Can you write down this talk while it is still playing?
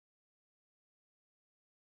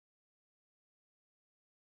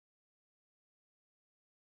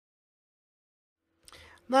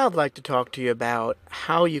Now I'd like to talk to you about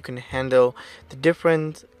how you can handle the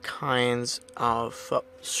different kinds of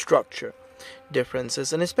structure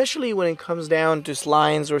differences, and especially when it comes down to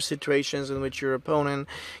lines or situations in which your opponent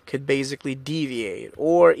could basically deviate,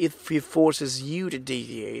 or if he forces you to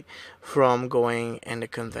deviate from going in the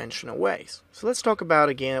conventional ways. So let's talk about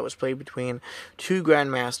a game that was played between two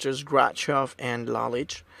grandmasters, Grachov and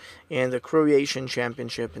Lalic, in the Croatian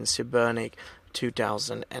Championship in Sibirnik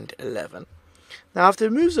 2011. Now, after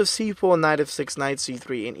the moves of c4, knight f6, knight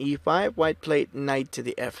c3, and e5, white played knight to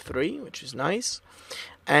the f3, which is nice.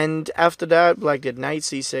 And after that, black did knight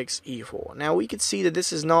c6, e4. Now, we could see that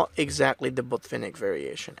this is not exactly the Botvinnik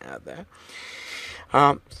variation out there.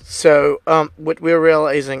 What we're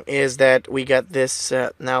realizing is that we got this,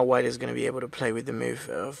 now white is going to be able to play with the move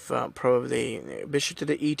of probably bishop to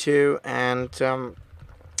the e2, and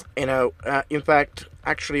in fact,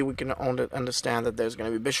 actually, we can understand that there's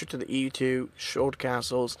going to be bishop to the e2, short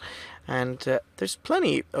castles, and there's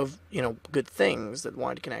plenty of good things that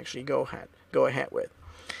white can actually go ahead with.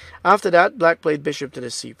 After that, black played bishop to the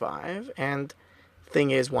c5, and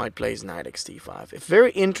thing is, white plays knight d5. A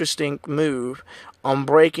very interesting move on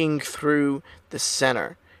breaking through the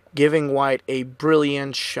center, giving white a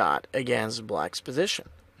brilliant shot against black's position.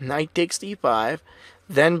 Knight takes d5.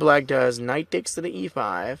 Then black does knight takes to the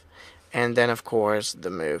e5, and then of course the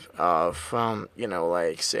move of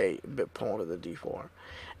say pawn to the d4.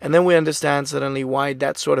 And then we understand suddenly why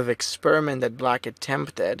that sort of experiment that black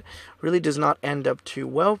attempted really does not end up too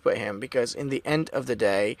well for him, because in the end of the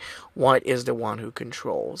day, white is the one who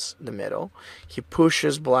controls the middle. He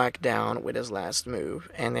pushes black down with his last move,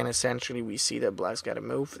 and then essentially we see that black's got to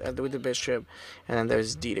move with the bishop, and then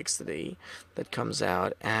there's d takes to the e that comes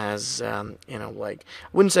out as, I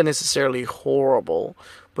wouldn't say necessarily horrible,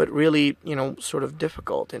 but really, sort of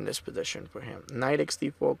difficult in this position for him. Knight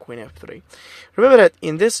d4, queen f3. Remember that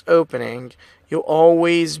in this opening, you'll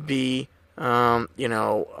always be,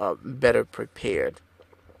 better prepared.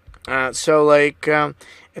 It's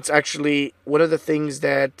actually one of the things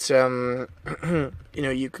that,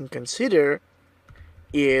 you can consider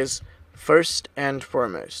is first and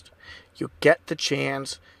foremost, you get the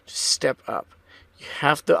chance to step up. You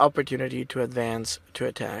have the opportunity to advance, to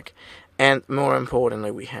attack. And more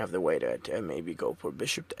importantly, we have the way to maybe go for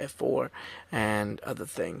bishop to f4 and other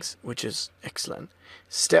things, which is excellent.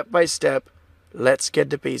 Step by step, let's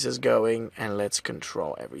get the pieces going and let's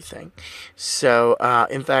control everything. So,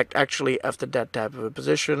 in fact, actually, after that type of a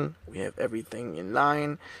position, we have everything in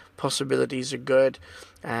line. Possibilities are good.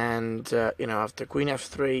 And, after queen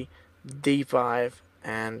f3, d5,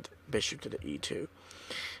 and bishop to the e2.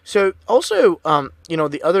 So also,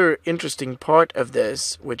 the other interesting part of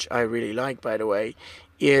this, which I really like, by the way,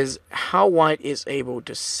 is how white is able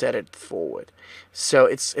to set it forward. So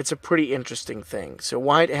it's a pretty interesting thing. So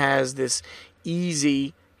white has this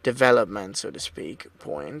easy development, so to speak,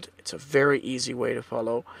 point. It's a very easy way to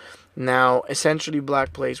follow. Now, essentially,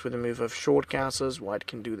 black plays with a move of short castles. White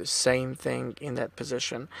can do the same thing in that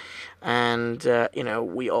position. And,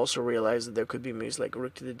 we also realize that there could be moves like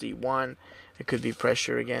rook to the d1. There could be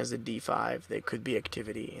pressure against the d5. There could be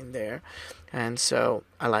activity in there. And so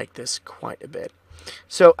I like this quite a bit.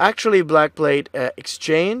 So actually, black played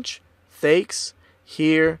exchange, takes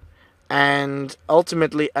here, and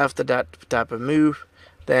ultimately after that type of move,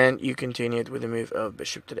 then you continued with the move of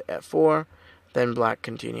bishop to the f4. Then black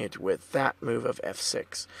continued with that move of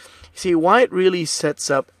f6. You see, white really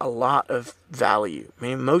sets up a lot of value. I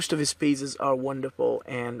mean, most of his pieces are wonderful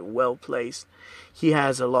and well placed. He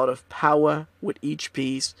has a lot of power with each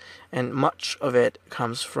piece, and much of it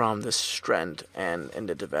comes from the strength and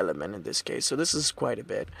the development in this case. So this is quite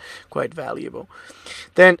valuable.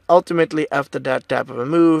 Then ultimately after that type of a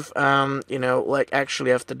move,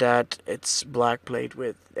 actually after that, it's black played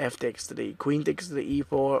with f takes to the e, queen takes to the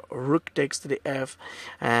e4, rook takes to the f,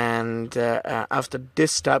 and after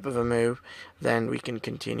this type of a move, then we can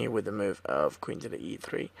continue with the move of queen to the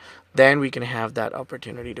e3. Then we can have that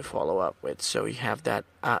opportunity to follow up with. So we have that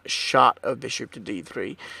shot of bishop to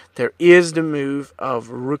d3. There is the move of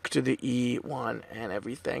rook to the e1 and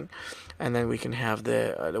everything. And then we can have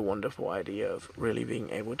the wonderful idea of really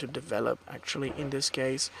being able to develop, actually, in this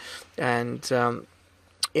case. And,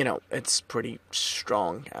 it's pretty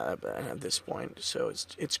strong at this point. So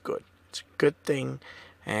it's good. It's a good thing.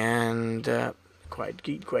 And quite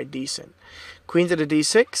decent. Queen to the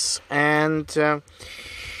d6, and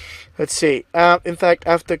let's see. In fact,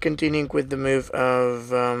 after continuing with the move of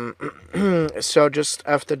so just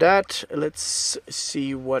after that, let's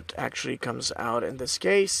see what actually comes out in this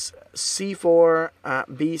case. c4,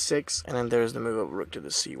 b6, and then there's the move of rook to the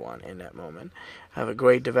c1 in that moment. Have a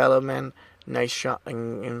great development, nice shot,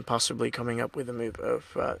 and possibly coming up with a move of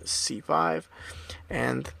c5,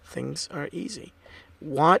 and things are easy.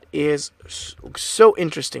 What is so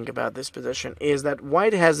interesting about this position is that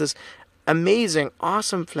white has this amazing,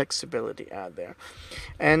 awesome flexibility out there.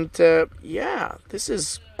 And yeah, this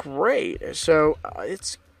is great. So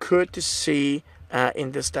it's good to see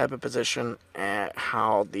in this type of position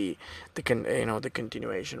how the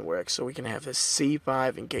continuation works. So we can have a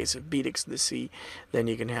c5 in case of b takes the c, then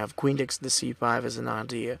you can have queen takes the c5 as an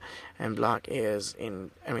idea, and black is in,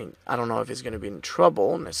 I don't know if he's going to be in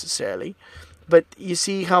trouble necessarily, but you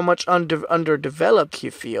see how much underdeveloped he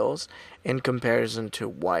feels in comparison to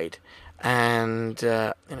white, and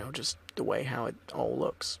just the way how it all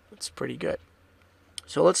looks. It's pretty good.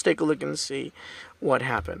 So let's take a look and see what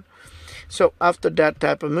happened. So after that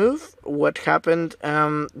type of move, what happened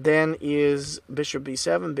then is bishop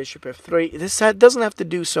b7, bishop f3. This doesn't have to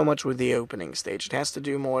do so much with the opening stage. It has to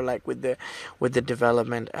do more like with the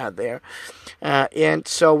development out there. And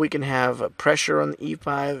so we can have pressure on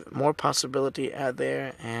e5, more possibility out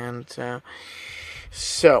there. And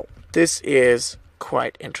so this is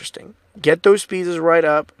quite interesting. Get those pieces right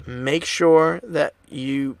up. Make sure that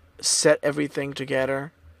you set everything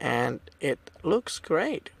together, and it looks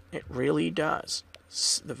great. It really does.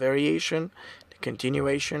 The variation, the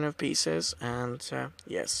continuation of pieces, and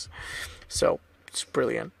yes, so it's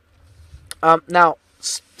brilliant. Now,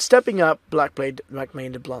 stepping up, black made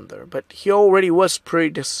the blunder, but he already was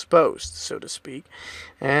predisposed, so to speak,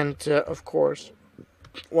 and of course,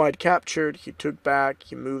 white captured. He took back.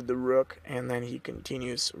 He moved the rook, and then he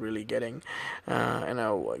continues really getting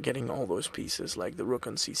all those pieces like the rook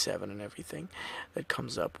on c7 and everything that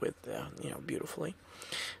comes up with beautifully.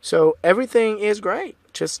 So everything is great.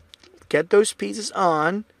 Just get those pieces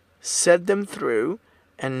on, set them through,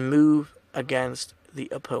 and move against the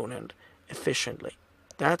opponent efficiently.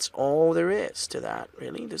 That's all there is to that,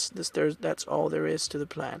 really. That's all there is to the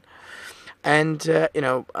plan. And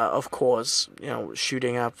of course,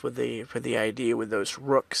 shooting up for the idea with those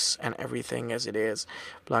rooks and everything as it is,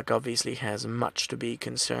 black obviously has much to be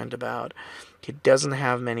concerned about. He doesn't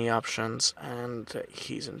have many options, and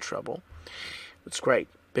he's in trouble. It's great.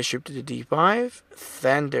 Bishop to the d5.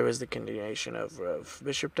 Then there is the continuation of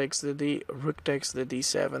bishop takes the d, rook takes the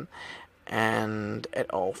d7, and it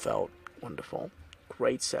all felt wonderful.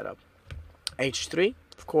 Great setup. h3,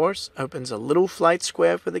 of course, opens a little flight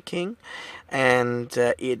square for the king, and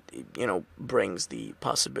it brings the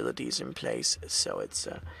possibilities in place. So it's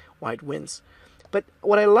white wins. But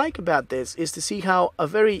what I like about this is to see how a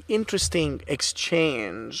very interesting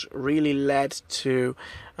exchange really led to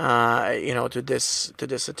to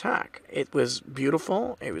this attack. It was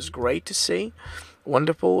beautiful. It was great to see,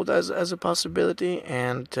 wonderful as a possibility,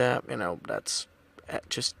 and that's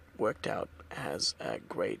just worked out as a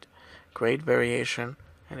great variation,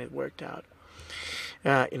 and it worked out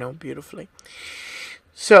beautifully.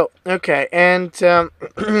 So okay, and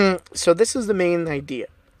so this is the main idea.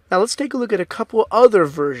 Now let's take a look at a couple other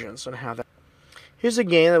versions on how that. Here's a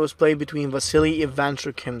game that was played between Vasily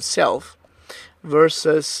Ivanchuk himself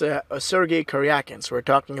versus Sergei Karyakin. So we're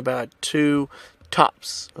talking about two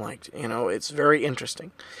tops. It's very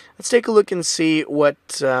interesting. Let's take a look and see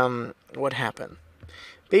what happened.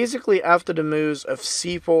 Basically, after the moves of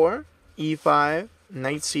c4, e5,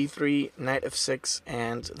 knight c3, knight f6,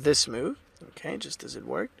 and this move, okay, just as it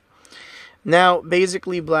worked. Now,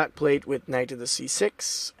 basically, black played with knight to the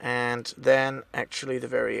c6, and then actually the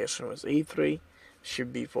variation was e3,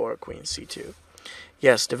 bishop b4, queen c2.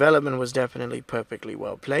 Yes, development was definitely perfectly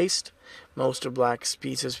well placed. Most of black's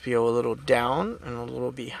pieces feel a little down and a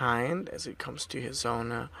little behind as it comes to his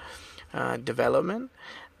own development.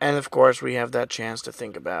 And of course, we have that chance to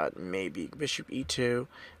think about maybe bishop e2.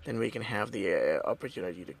 Then we can have the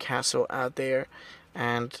opportunity to castle out there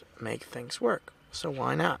and make things work. So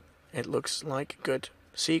why not? It looks like a good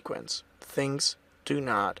sequence. Things do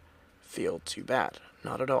not feel too bad.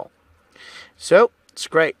 Not at all. So, it's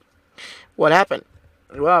great. What happened?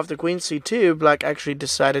 Well, after queen c2, black actually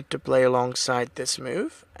decided to play alongside this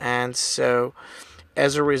move. And so,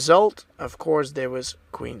 as a result, of course, there was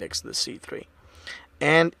queen takes the c3.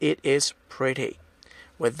 And it is pretty.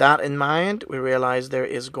 With that in mind, we realize there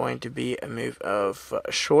is going to be a move of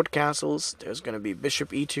short castles. There's going to be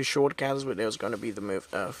bishop e2 short castles, but there's going to be the move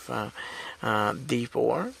of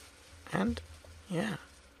d4. And yeah,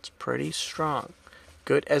 it's pretty strong.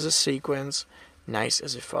 Good as a sequence, nice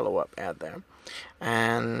as a follow-up out there.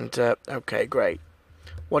 And okay, great.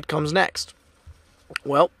 What comes next?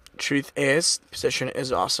 Well, truth is, the position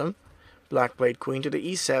is awesome. Black played queen to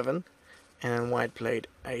the e7, and then white played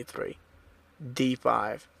a3,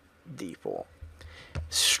 d5, d4.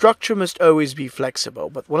 Structure must always be flexible,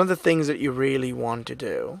 but one of the things that you really want to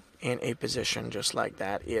do in a position just like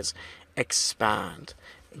that is expand,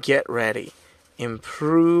 get ready,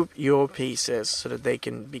 improve your pieces so that they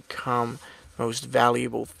can become most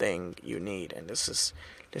valuable thing you need. And this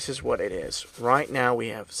is what it is. Right now we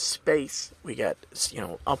have space, we got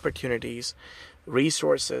opportunities,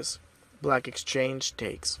 resources. Black exchange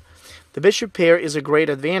takes. The bishop pair is a great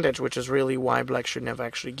advantage, which is really why Black shouldn't have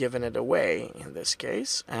actually given it away in this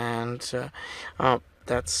case, and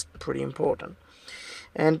that's pretty important.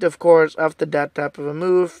 And of course, after that type of a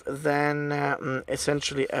move, then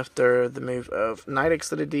essentially after the move of knight x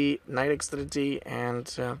to the d, knight x to the d, and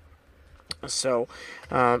so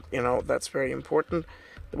that's very important.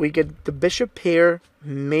 We get the bishop pair.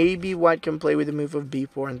 Maybe white can play with the move of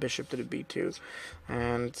b4 and bishop to the b2.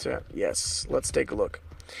 And yes, let's take a look.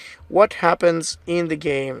 What happens in the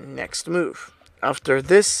game next move? After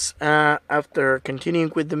this, after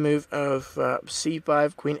continuing with the move of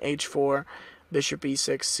c5, queen h4, bishop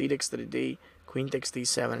e6, c takes to the d, queen takes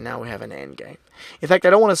d7, and now we have an endgame. In fact, I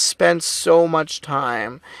don't want to spend so much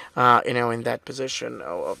time, in that position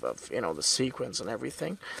of the sequence and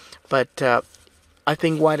everything, but I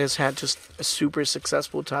think white has had just a super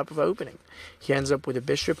successful type of opening. He ends up with a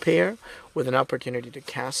bishop pair, with an opportunity to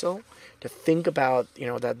castle, to think about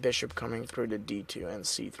that bishop coming through the d2 and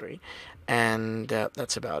c3, and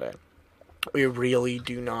that's about it. We really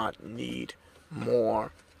do not need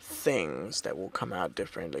more things that will come out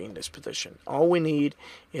differently in this position. All we need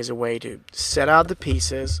is a way to set out the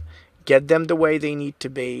pieces, get them the way they need to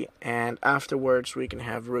be, and afterwards we can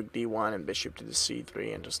have rook d1 and bishop to the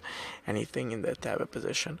c3 and just anything in that type of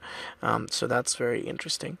position. So that's very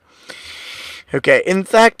interesting. Okay, in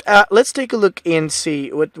fact, let's take a look and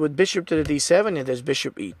see with bishop to the d7. And there's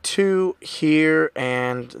bishop e2 here,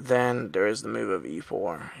 and then there is the move of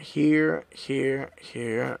e4 here,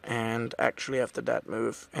 here, and actually after that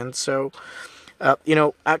move. And so,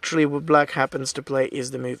 actually what black happens to play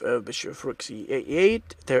is the move of bishop rook c8.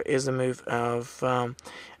 There is the move of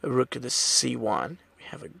rook to the c1. We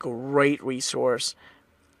have a great resource.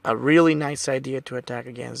 A really nice idea to attack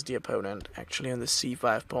against the opponent, actually on the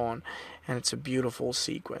c5 pawn, and it's a beautiful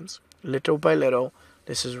sequence. Little by little,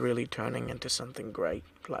 this is really turning into something great.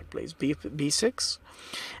 Black plays b6,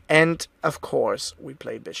 and of course, we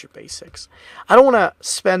play bishop a6. I don't want to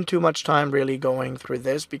spend too much time really going through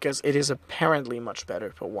this, because it is apparently much better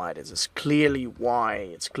for white. It's clearly why.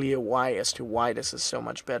 It's clear why as to why this is so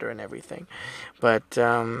much better and everything. But,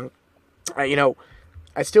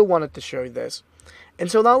 I still wanted to show you this. And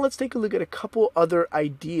so now let's take a look at a couple other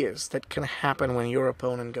ideas that can happen when your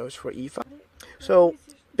opponent goes for e5. So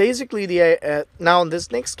basically, now in this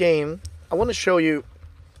next game, I want to show you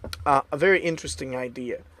a very interesting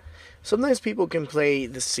idea. Sometimes people can play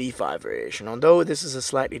the c5 variation. Although this is a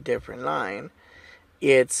slightly different line,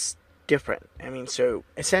 it's different. I mean, so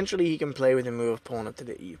essentially he can play with the move of pawn up to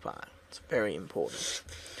the e5. It's very important.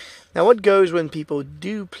 Now what goes when people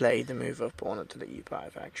do play the move of pawn up to the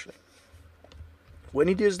e5 actually? When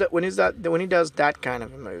he does that kind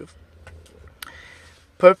of a move,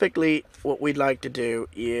 perfectly what we'd like to do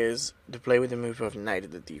is to play with the move of knight to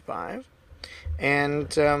the d5.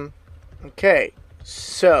 And okay,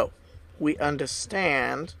 so we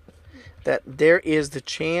understand that there is the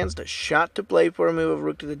chance, the shot to play for a move of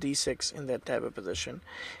rook to the d6 in that type of position.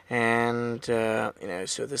 And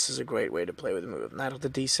so this is a great way to play with the move of knight to the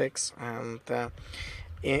d6. And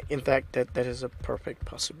in fact, that is a perfect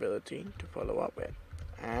possibility to follow up with.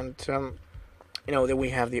 And then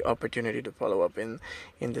we have the opportunity to follow up in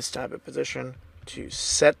this type of position to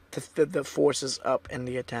set the forces up and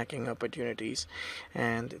the attacking opportunities,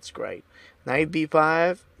 and it's great. Knight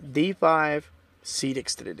b5, d5, c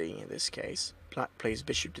takes to the d in this case. Black plays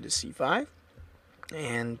bishop to the c5,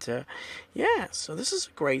 and yeah, so this is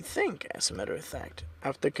a great thing, as a matter of fact.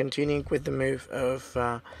 After continuing with the move of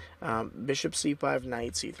bishop c5,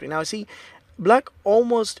 knight c3. Now see, black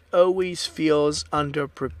almost always feels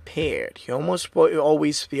underprepared. He almost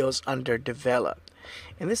always feels underdeveloped,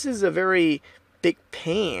 and this is a very big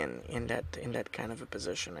pain in that kind of a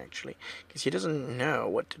position actually, because he doesn't know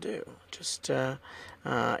what to do. Just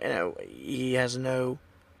he has no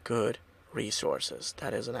good resources.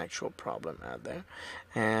 That is an actual problem out there,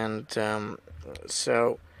 and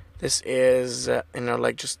so this is I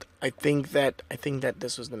think that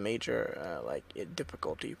this was the major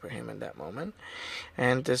difficulty for him in that moment.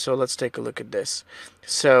 And so let's take a look at this.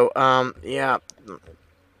 So yeah,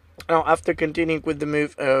 now after continuing with the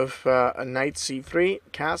move of knight c3,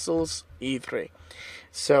 castles e3.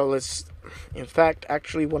 So let's, in fact,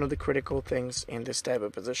 actually one of the critical things in this type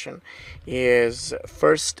of position is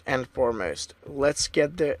first and foremost, let's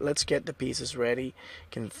get the pieces ready. You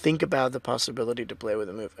can think about the possibility to play with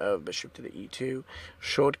the move of bishop to the e2,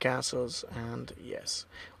 short castles, and yes,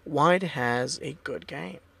 white has a good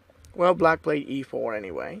game. Well, black played e4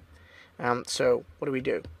 anyway. So what do we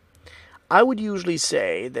do? I would usually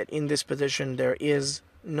say that in this position there is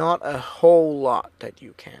not a whole lot that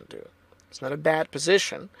you can do. It's not a bad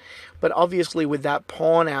position, but obviously with that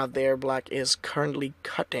pawn out there, black is currently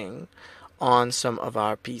cutting on some of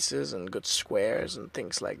our pieces and good squares and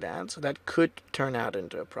things like that, so that could turn out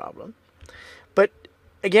into a problem. But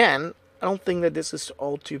again, I don't think that this is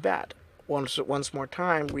all too bad. Once more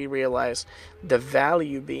time, we realize the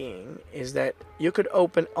value being is that you could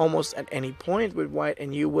open almost at any point with white,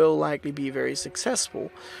 and you will likely be very successful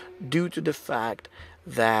due to the fact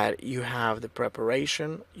that you have the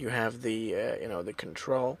preparation, you have the the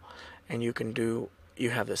control, and you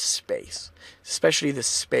have the space. Especially the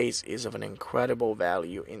space is of an incredible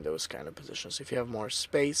value in those kind of positions. If you have more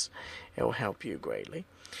space, it will help you greatly,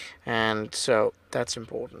 and so that's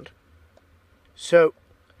important. So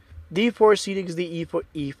d4 c takes the e4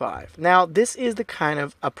 e5. Now this is the kind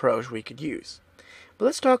of approach we could use, but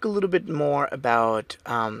let's talk a little bit more about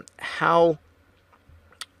how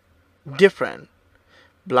different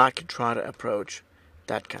black could try to approach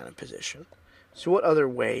that kind of position. So what other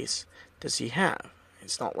ways does he have?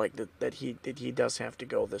 It's not like that he does have to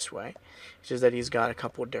go this way. It's just that he's got a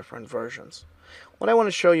couple of different versions. What I want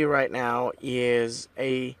to show you right now is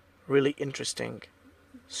a really interesting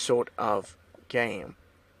sort of game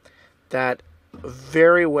that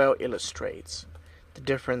very well illustrates the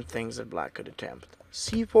different things that black could attempt.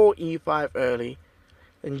 c4, e5 early,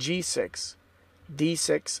 then g6,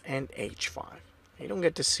 d6, and h5. You don't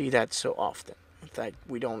get to see that so often. In fact,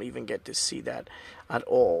 we don't even get to see that at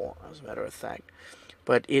all, as a matter of fact.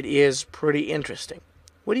 But it is pretty interesting.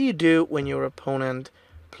 What do you do when your opponent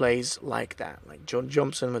plays like that? Like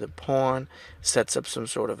jumps in with a pawn, sets up some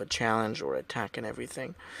sort of a challenge or attack and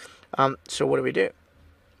everything. So what do we do?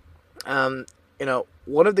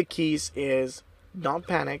 One of the keys is don't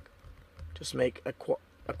panic, just make a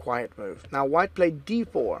quiet move. Now, white played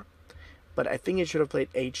d4, but I think he should have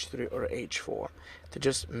played h3 or h4 to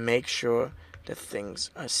just make sure that things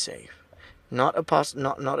are safe. Not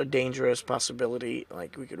a dangerous possibility.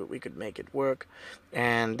 Like we could make it work,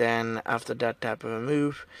 and then after that type of a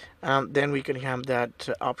move, then we could have that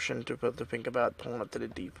option to think about pawn up to the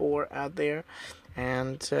d4 out there,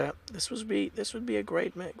 and this would be a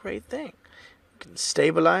great thing. We can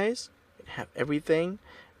stabilize, have everything,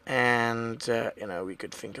 and we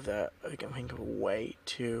could think of a way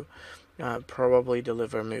to probably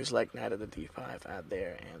deliver moves like knight of the d5 out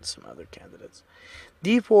there and some other candidates.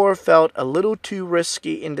 d4 felt a little too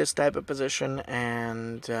risky in this type of position,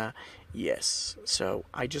 and yes, so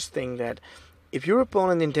I just think that if your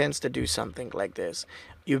opponent intends to do something like this,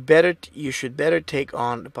 you should better take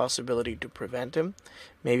on the possibility to prevent him,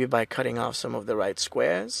 maybe by cutting off some of the right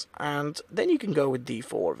squares, and then you can go with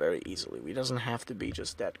d4 very easily. It doesn't have to be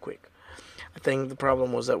just that quick. I think the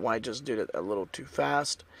problem was that white just did it a little too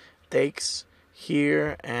fast. Takes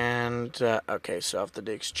here, and okay, so after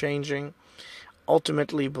the exchanging,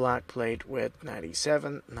 ultimately black played with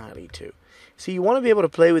 97, 92. So you want to be able to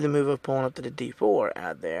play with the move of pawn up to the d4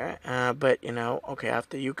 out there, but okay,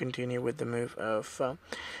 after you continue with the move of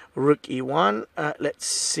rook e1, let's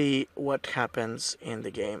see what happens in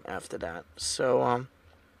the game after that. So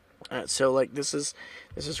like this is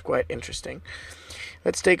quite interesting.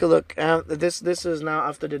 Let's take a look. This is now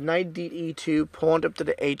after the knight d2, pawn up to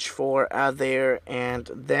the h4 out there, and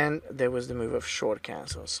then there was the move of short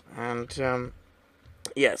castles. And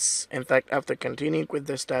yes, in fact, after continuing with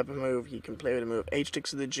this type of move, he can play with the move h takes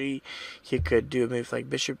to the g. He could do a move like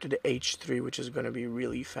bishop to the h3, which is going to be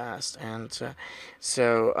really fast, and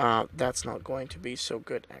so that's not going to be so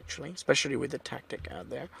good actually, especially with the tactic out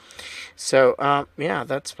there. So yeah,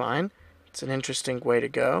 that's fine. It's an interesting way to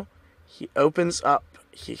go. He opens up.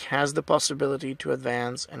 He has the possibility to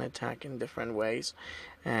advance and attack in different ways,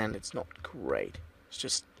 and it's not great. It's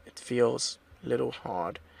just, it feels a little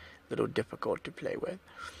hard, a little difficult to play with.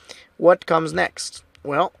 What comes next?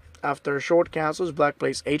 Well, after short castles, black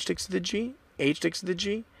plays h takes to the g, h takes to the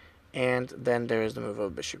g, and then there is the move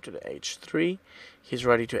of bishop to the h3. He's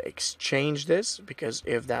ready to exchange this, because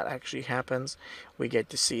if that actually happens, we get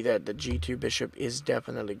to see that the g2 bishop is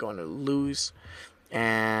definitely going to lose.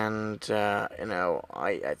 And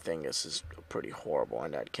I think this is pretty horrible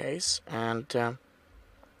in that case. And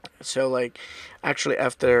so like actually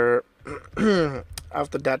after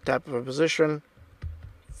after that type of a position,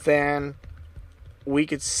 then we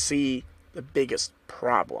could see the biggest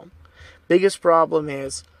problem. Biggest problem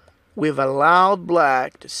is we've allowed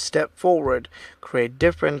black to step forward, create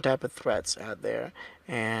different type of threats out there,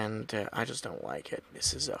 and I just don't like it.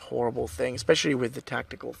 This is a horrible thing, especially with the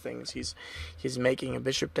tactical things. He's making a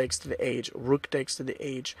bishop takes to the edge, rook takes to the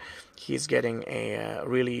edge. He's getting a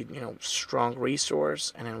really strong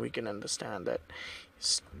resource, and then we can understand that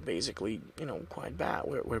it's basically quite bad.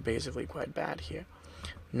 We're basically quite bad here.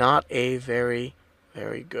 Not a very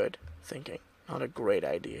good thinking. Not a great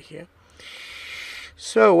idea here.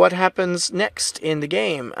 So what happens next in the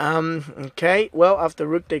game? Okay, well, after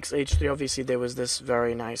rook takes h3, obviously there was this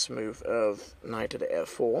very nice move of knight to the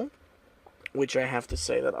f4, which I have to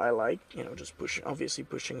say that I like. Just obviously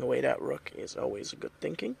pushing away that rook is always a good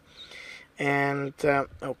thinking. And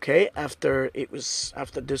okay, after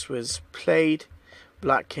this was played,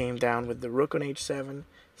 black came down with the rook on h7,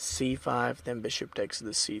 c5, then bishop takes to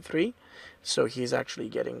the c3. So he's actually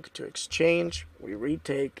getting to exchange. We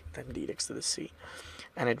retake, then d takes to the c.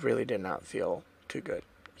 And it really did not feel too good.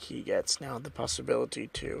 He gets now the possibility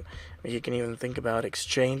to, he can even think about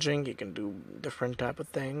exchanging. He can do different type of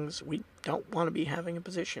things. We don't want to be having a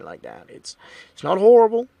position like that. It's not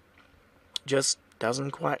horrible, just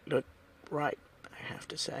doesn't quite look right, I have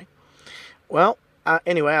to say. Well,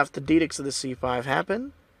 anyway, after d takes to the c5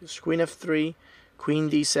 happened, there's queen f3, queen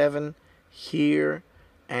d7 here,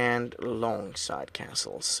 and long side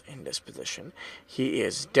castles in this position. He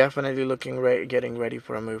is definitely getting ready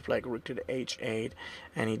for a move like rook to the h8,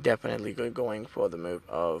 and he definitely going for the move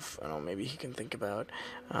of, maybe he can think about,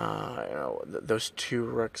 those two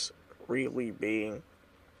rooks really being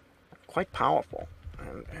quite powerful.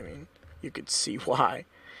 And I mean, you could see why.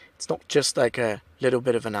 It's not just like a little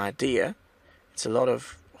bit of an idea. It's a lot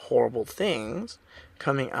of horrible things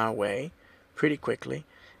coming our way pretty quickly.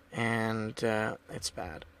 And it's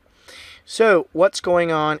bad. So what's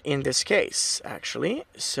going on in this case, actually?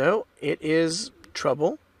 So it is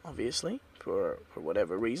trouble, obviously, for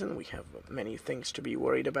whatever reason. We have many things to be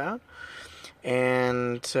worried about.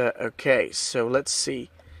 And okay, so let's see.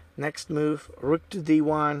 Next move, rook to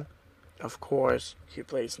d1. Of course, he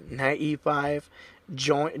plays knight e5,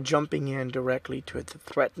 jumping in directly to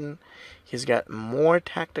threaten. He's got more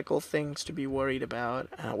tactical things to be worried about.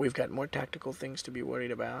 We've got more tactical things to be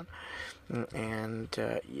worried about. And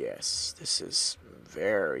yes, this is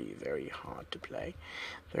very hard to play.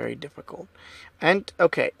 Very difficult. And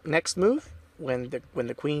okay, next move. When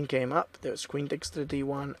the queen came up, there's queen takes the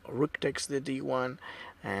d1, rook takes the d1,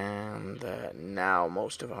 and now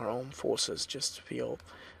most of our own forces just feel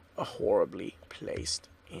horribly placed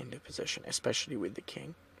in the position, especially with the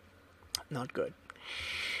king. Not good.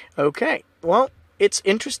 Okay, well, it's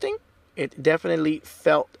interesting. It definitely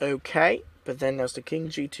felt okay, but then there's the king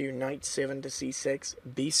g2, knight 7 to c6,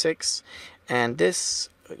 b6, and this,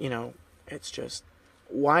 it's just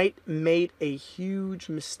white made a huge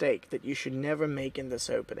mistake that you should never make in this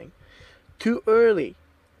opening. Too early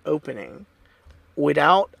opening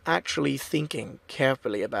without actually thinking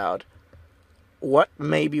carefully about what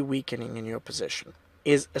may be weakening in your position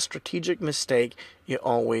is a strategic mistake you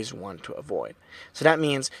always want to avoid. So that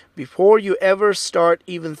means before you ever start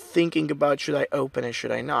even thinking about should I open and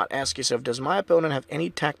should I not, ask yourself, does my opponent have any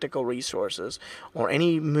tactical resources or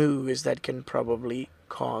any moves that can probably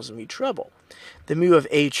cause me trouble? The move of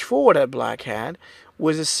h4 that black had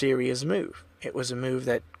was a serious move. It was a move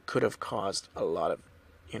that could have caused a lot of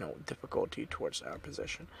difficulty towards our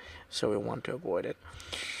position. So we want to avoid it.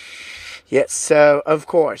 Yes, so of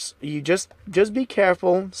course, you just be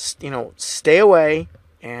careful, stay away,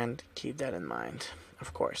 and keep that in mind,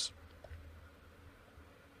 of course.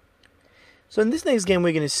 So in this next game,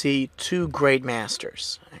 we're going to see two great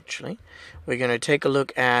masters, actually. We're going to take a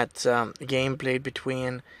look at a game played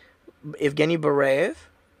between Evgeny Barev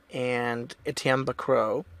and Etienne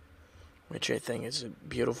Bacrot, which I think is a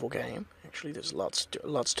beautiful game. Actually, there's lots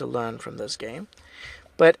to learn from this game.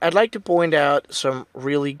 But I'd like to point out some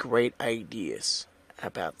really great ideas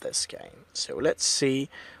about this game. So let's see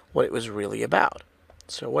what it was really about.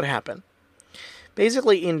 So what happened?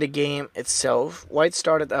 Basically, in the game itself, white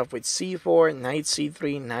started off with c4, knight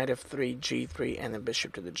c3, knight f3, g3, and then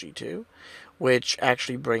bishop to the g2, which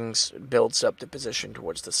actually builds up the position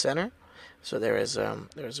towards the center. So there is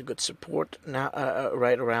a good support now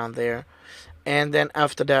right around there. And then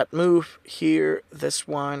after that move here, this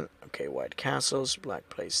one, okay, white castles, black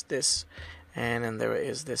plays this, and then there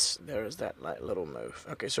is that little move.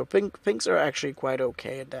 Okay, so pinks are actually quite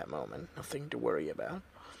okay at that moment, nothing to worry about.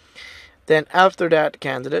 Then after that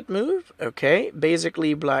candidate move, okay,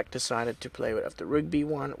 basically black decided to play with after rook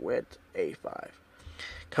b1 with a5.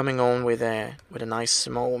 coming on with a nice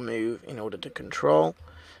small move in order to control,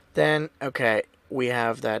 then okay, we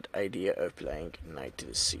have that idea of playing knight to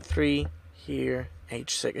the c3 here,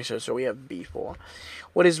 h6. So we have b4.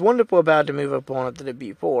 What is wonderful about the move of pawn to the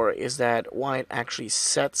b4 is that white actually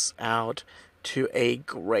sets out to a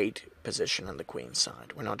great position on the queen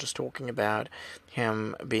side. We're not just talking about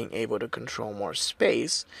him being able to control more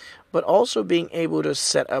space, but also being able to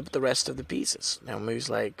set up the rest of the pieces. Now moves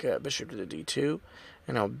like bishop to the d2,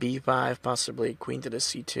 b5, possibly queen to the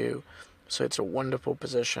c2. So it's a wonderful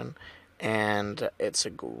position, and it's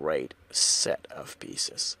a great set of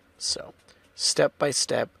pieces. So step by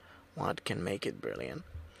step, white can make it brilliant.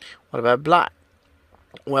 What about black?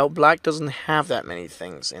 Well, black doesn't have that many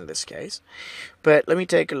things in this case. But let me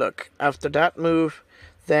take a look. After that move,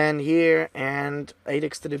 then here, and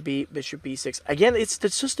 8x to the b, bishop b6. Again, it's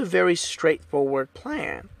just a very straightforward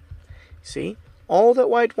plan. See? All that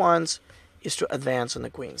white wants is to advance on the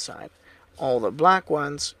queen side. All the black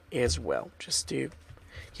wants is, well, just to...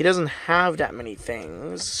 He doesn't have that many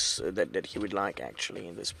things that he would like, actually,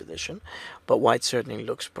 in this position. But white certainly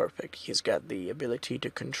looks perfect. He's got the ability to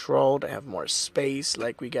control, to have more space,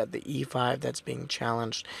 like we got the e5 that's being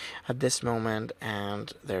challenged at this moment.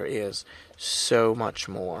 And there is so much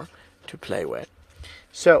more to play with.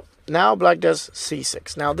 So, now black does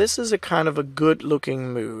c6. Now, this is a kind of a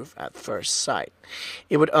good-looking move at first sight.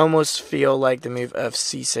 It would almost feel like the move of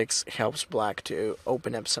c6 helps black to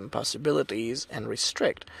open up some possibilities and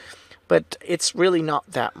restrict. But it's really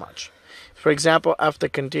not that much. For example, after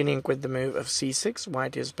continuing with the move of c6,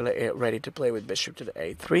 white is ready to play with bishop to the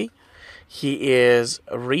a3. He is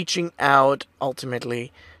reaching out,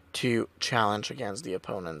 ultimately, to challenge against the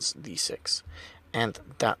opponent's d6. And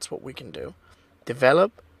that's what we can do.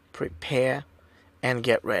 Develop, prepare, and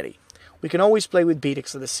get ready. We can always play with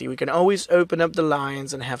bx to the c. We can always open up the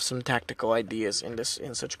lines and have some tactical ideas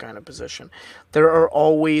in such kind of position. There are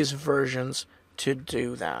always versions to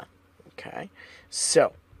do that. Okay,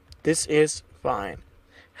 so this is fine.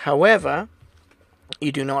 However,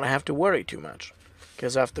 you do not have to worry too much,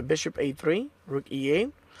 because after bishop a3, rook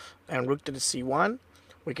e8, and rook to the c1,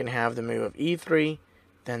 we can have the move of e3,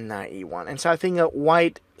 then knight e1. And so I think that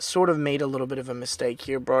white sort of made a little bit of a mistake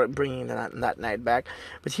here, bringing that knight back.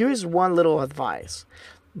 But here is one little advice.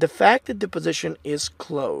 The fact that the position is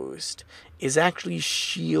closed is actually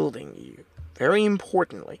shielding you. Very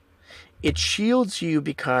importantly, it shields you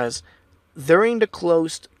because during the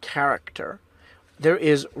closed character, there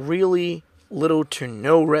is really little to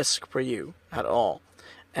no risk for you at all.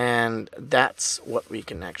 And that's what we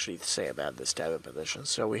can actually say about this type of position.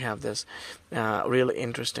 So we have this really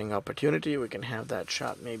interesting opportunity. We can have that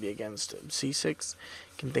shot maybe against c6.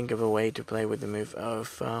 Can think of a way to play with the move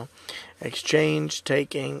of exchange,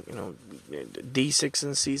 taking. D6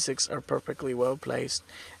 and c6 are perfectly well placed,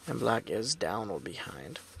 and black is down or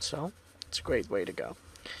behind. So it's a great way to go.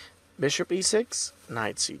 Bishop e6,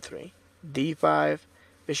 knight c3, d5.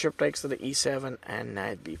 Bishop takes to the e7 and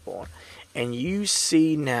knight b4. And you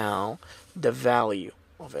see now the value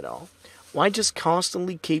of it all. White just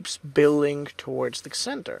constantly keeps building towards the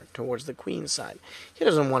center, towards the queen side. He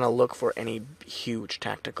doesn't want to look for any huge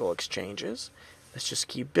tactical exchanges. Let's just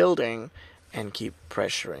keep building and keep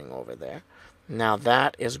pressuring over there. Now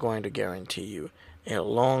that is going to guarantee you a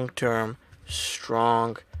long-term,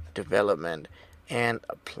 strong development and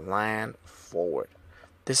a plan forward.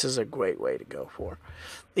 This is a great way to go for.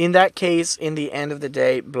 In that case, in the end of the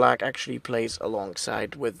day, black actually plays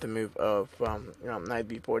alongside with the move of knight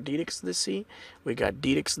b4, dx to the c. We got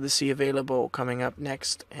dx to the c available coming up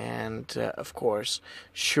next, and of course,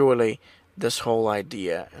 surely this whole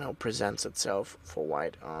idea presents itself for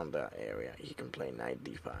white on the area. He can play knight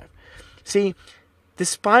d5. See,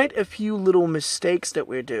 despite a few little mistakes that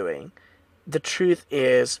we're doing, the truth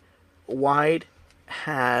is white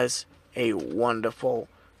has a wonderful,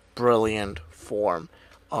 brilliant form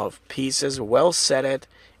of pieces, well set,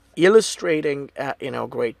 illustrating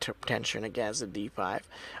great tension against the d5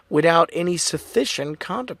 without any sufficient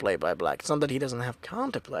counterplay by black. It's not that he doesn't have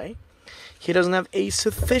counterplay, he doesn't have a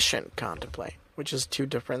sufficient counterplay, which is two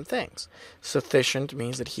different things. Sufficient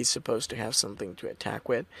means that he's supposed to have something to attack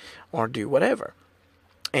with or do whatever,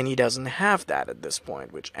 and he doesn't have that at this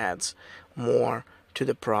point, which adds more to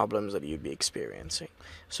the problems that you'd be experiencing.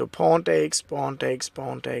 So pawn takes, pawn takes,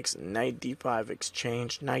 pawn takes, knight d5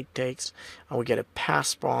 exchange, knight takes, and we get a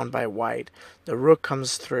pass pawn by white. The rook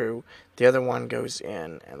comes through, the other one goes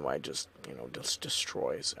in, and white just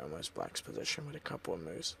destroys almost black's position with a couple of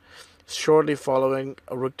moves. Shortly following,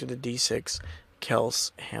 a rook to the d6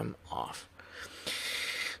 kills him off.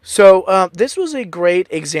 So this was a great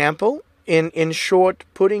example in short,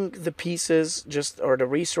 putting the pieces or the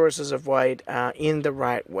resources of white in the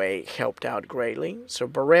right way helped out greatly. So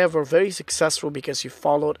Barev were very successful because you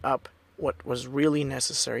followed up what was really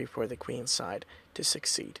necessary for the queen's side to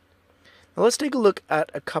succeed. Now let's take a look at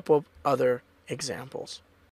a couple of other examples.